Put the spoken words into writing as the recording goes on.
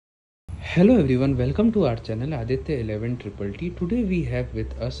Hello everyone, welcome to our channel Aditya 11 Triple T. Today we have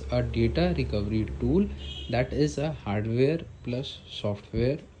with us a data recovery tool that is a hardware plus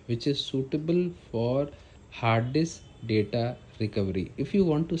software which is suitable for hard disk data recovery. If you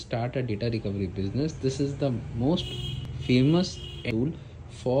want to start a data recovery business, this is the most famous tool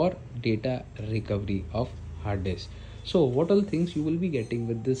for data recovery of hard disk. So what all things you will be getting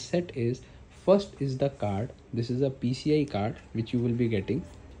with this set is, first is the card. This is a PCI card which you will be getting.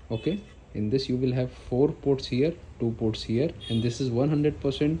 Okay, in this you will have 4 ports here, 2 ports here, and this is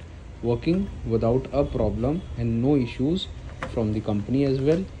 100% working without a problem and no issues from the company as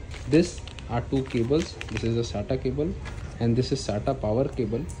well. This are 2 cables. This is a SATA cable and this is SATA power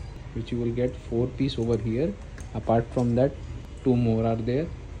cable, which you will get 4 piece over here. Apart from that, 2 more are there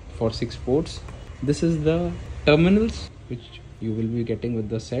for 6 ports. This is the terminals which you will be getting with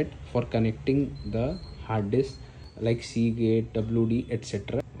the set for connecting the hard disk like Seagate, WD,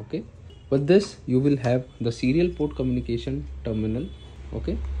 etc. Okay, with this you will have the serial port communication terminal.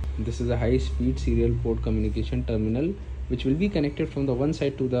 Okay, this is a high speed serial port communication terminal which will be connected from the one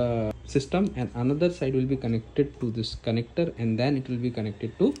side to the system and another side will be connected to this connector, and then it will be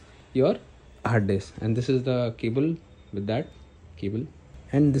connected to your hard disk. And this is the cable with that cable,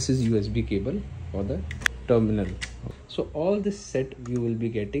 and this is USB cable for the terminal. So all this set you will be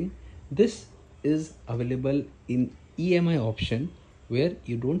getting. This is available in EMI option, where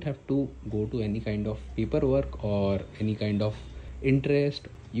you don't have to go to any kind of paperwork or any kind of interest.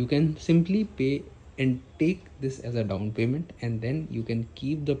 You can simply pay and take this as a down payment, and then you can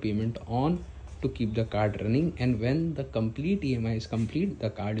keep the payment on to keep the card running, and when the complete EMI is complete, the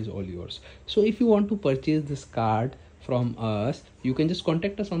card is all yours. So if you want to purchase this card from us, you can just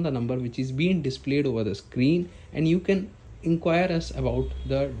contact us on the number which is being displayed over the screen, and you can inquire us about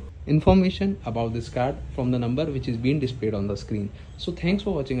the information about this card from the number which is being displayed on the screen. So thanks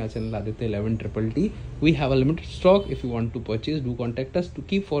for watching our channel Aditya 11 Triple T. We have a limited stock. If you want to purchase, do contact us to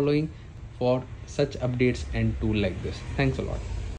keep following for such updates and tool like this. Thanks a lot.